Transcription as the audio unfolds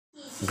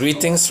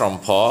Greetings from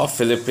Paul,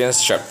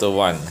 Philippians chapter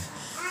 1.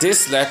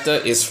 This letter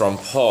is from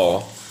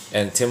Paul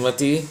and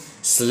Timothy,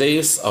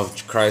 slaves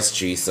of Christ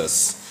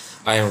Jesus.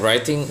 I am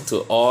writing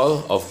to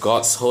all of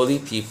God's holy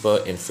people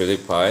in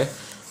Philippi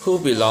who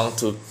belong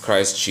to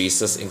Christ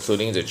Jesus,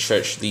 including the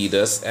church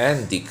leaders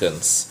and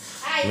deacons.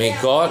 May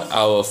God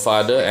our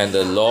Father and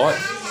the Lord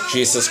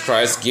Jesus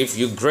Christ give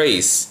you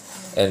grace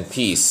and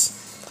peace.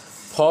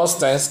 Paul's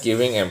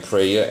thanksgiving and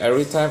prayer.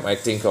 Every time I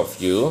think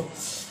of you,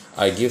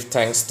 I give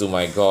thanks to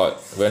my God.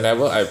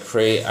 Whenever I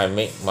pray, I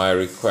make my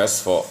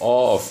request for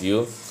all of you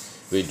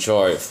with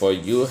joy, for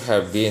you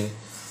have been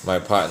my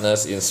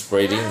partners in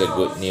spreading the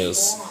good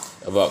news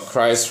about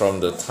Christ from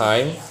the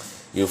time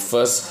you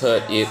first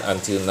heard it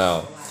until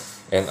now.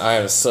 And I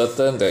am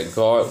certain that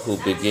God, who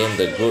began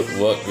the good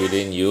work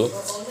within you,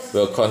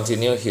 will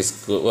continue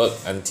his good work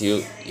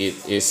until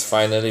it is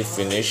finally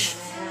finished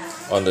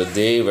on the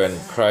day when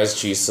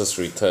Christ Jesus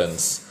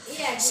returns.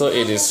 So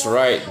it is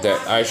right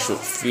that I should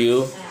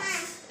feel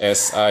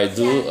as I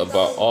do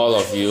about all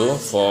of you,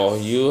 for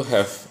you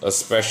have a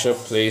special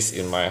place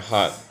in my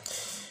heart.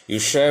 You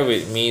share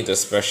with me the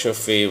special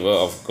favor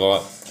of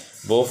God,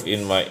 both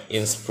in my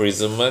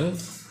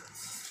imprisonment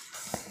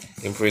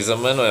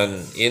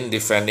and in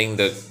defending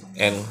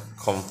and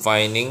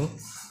confining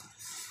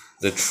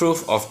the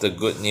truth of the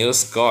good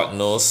news. God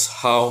knows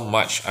how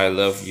much I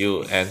love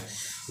you and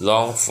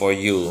long for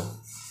you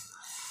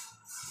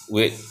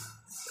with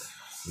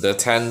the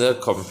tender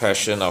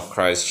compassion of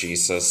Christ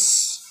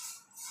Jesus.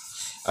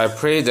 I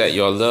pray that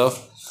your love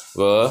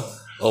will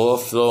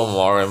overflow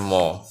more and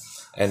more,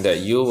 and that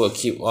you will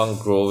keep on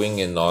growing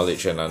in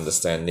knowledge and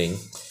understanding.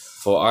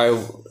 For I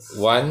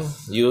want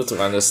you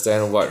to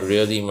understand what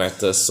really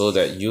matters, so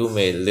that you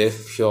may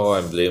live pure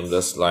and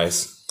blameless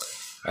lives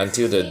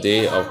until the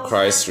day of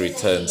Christ's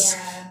returns.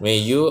 May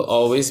you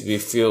always be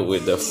filled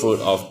with the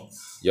fruit of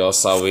your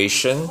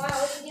salvation,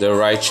 the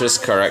righteous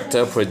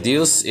character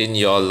produced in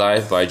your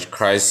life by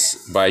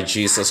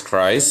Jesus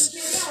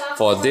Christ.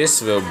 For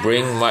this will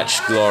bring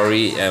much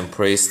glory and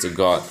praise to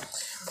God.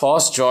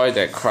 Paul's joy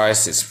that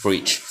Christ is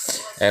preached.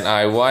 And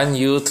I want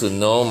you to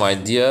know, my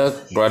dear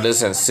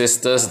brothers and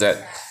sisters, that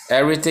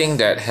everything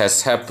that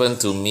has happened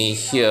to me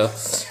here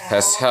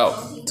has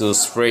helped to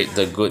spread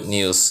the good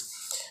news.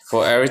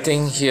 For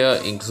everything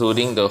here,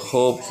 including the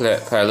whole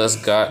palace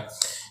guard,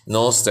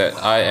 knows that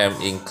I am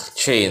in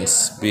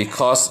chains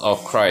because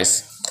of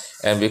Christ,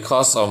 and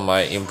because of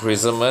my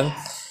imprisonment.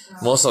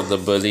 Most of the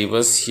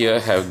believers here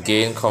have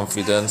gained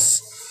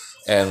confidence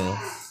and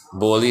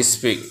boldly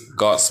speak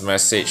God's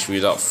message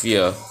without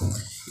fear.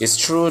 It's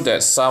true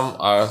that some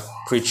are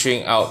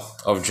preaching out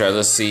of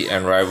jealousy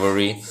and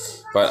rivalry,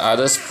 but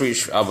others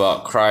preach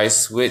about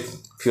Christ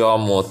with pure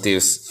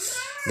motives.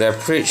 They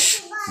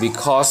preach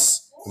because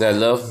they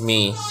love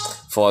me,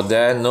 for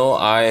they know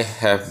I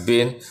have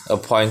been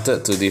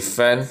appointed to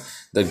defend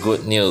the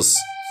good news.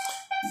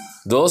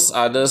 Those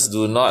others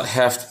do not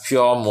have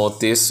pure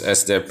motives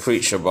as they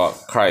preach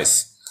about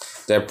Christ.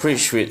 They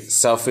preach with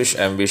selfish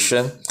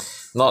ambition,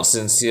 not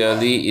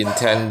sincerely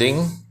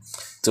intending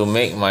to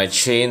make my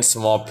chains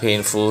more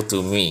painful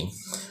to me.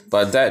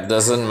 But that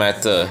doesn't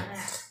matter.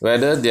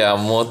 Whether their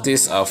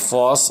motives are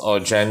false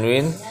or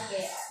genuine,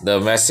 the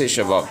message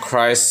about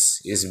Christ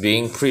is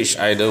being preached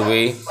either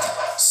way.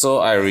 So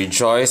I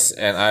rejoice,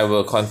 and I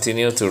will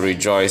continue to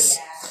rejoice.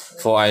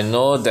 For I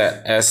know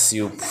that as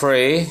you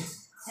pray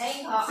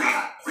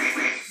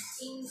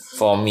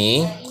for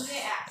me,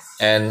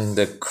 and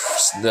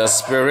the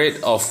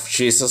Spirit of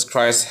Jesus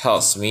Christ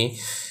helps me,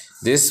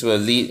 this will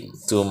lead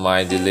to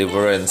my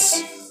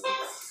deliverance.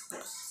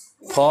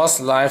 Paul's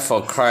life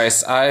for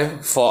Christ. I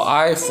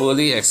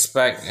fully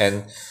expect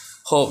and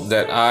hope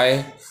that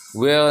I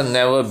will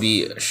never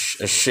be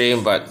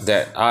ashamed, but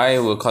that I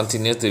will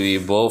continue to be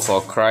bold for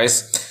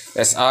Christ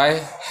as I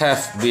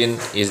have been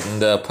in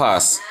the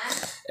past.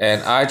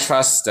 And I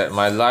trust that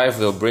my life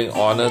will bring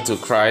honor to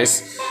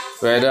Christ,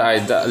 whether I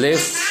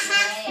live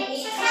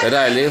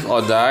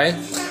or die.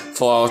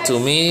 For to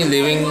me,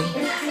 living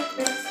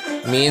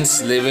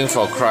means living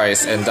for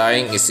Christ, and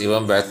dying is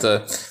even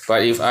better.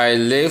 But if I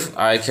live,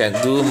 I can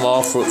do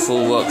more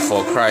fruitful work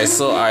for Christ,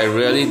 so I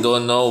really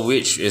don't know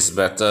which is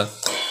better.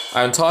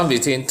 I'm torn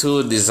between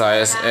two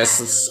desires,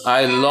 as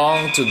I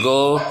long to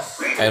go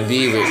and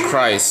be with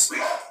Christ,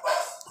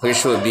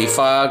 which would be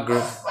far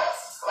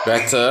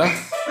better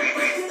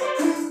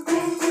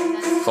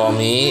for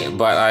me,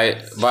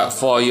 but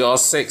for your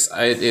sakes,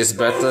 it is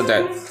better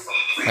that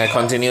I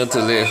continue to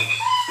live.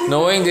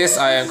 Knowing this,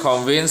 I am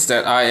convinced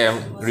that I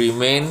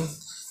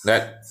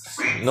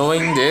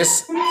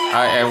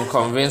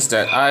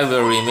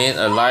will remain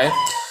alive,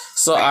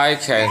 so I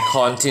can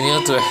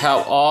continue to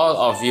help all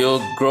of you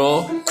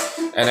grow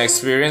and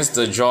experience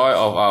the joy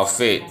of our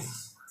faith,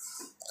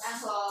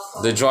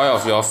 the joy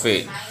of your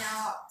faith.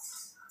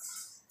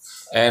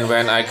 And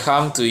when I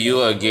come to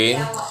you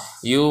again,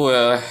 you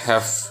will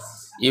have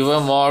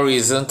even more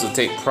reason to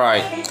take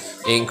pride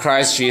in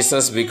Christ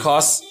Jesus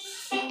because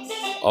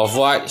of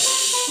what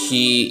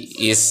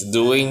he is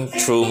doing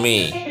through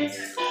me.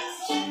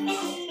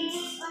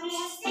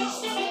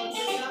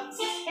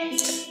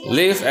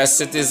 Live as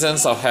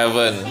citizens of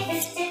heaven.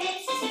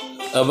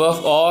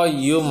 Above all,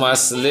 you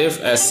must live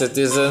as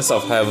citizens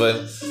of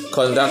heaven,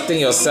 conducting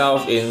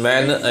yourself in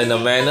a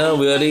manner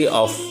worthy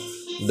of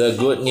the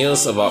good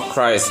news about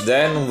Christ.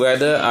 Then,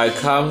 whether I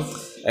come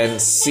and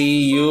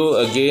see you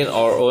again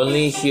or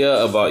only hear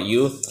about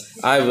you,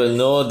 I will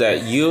know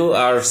that you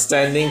are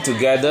standing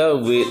together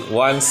with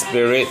one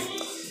spirit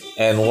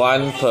and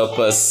one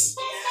purpose,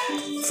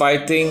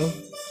 fighting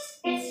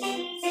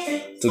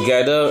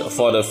together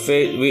for the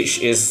faith which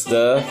is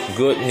the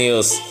good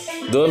news.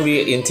 Don't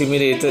be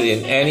intimidated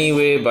in any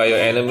way by your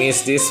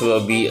enemies. This will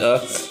be a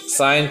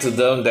sign to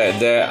them that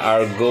they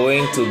are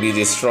going to be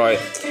destroyed,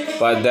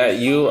 but that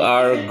you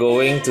are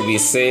going to be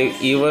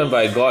saved, even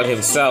by God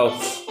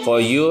Himself.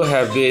 For you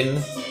have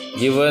been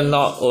given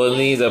not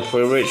only the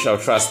privilege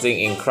of trusting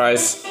in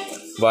Christ,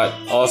 but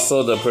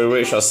also the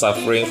privilege of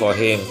suffering for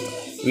Him.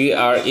 We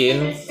are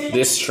in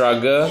this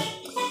struggle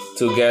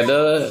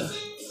together.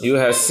 You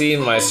have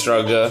seen my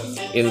struggle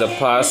in the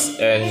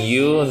past, and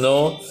you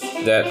know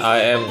that I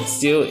am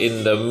still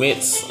in the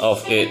midst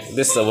of it.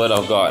 This is the word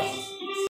of God.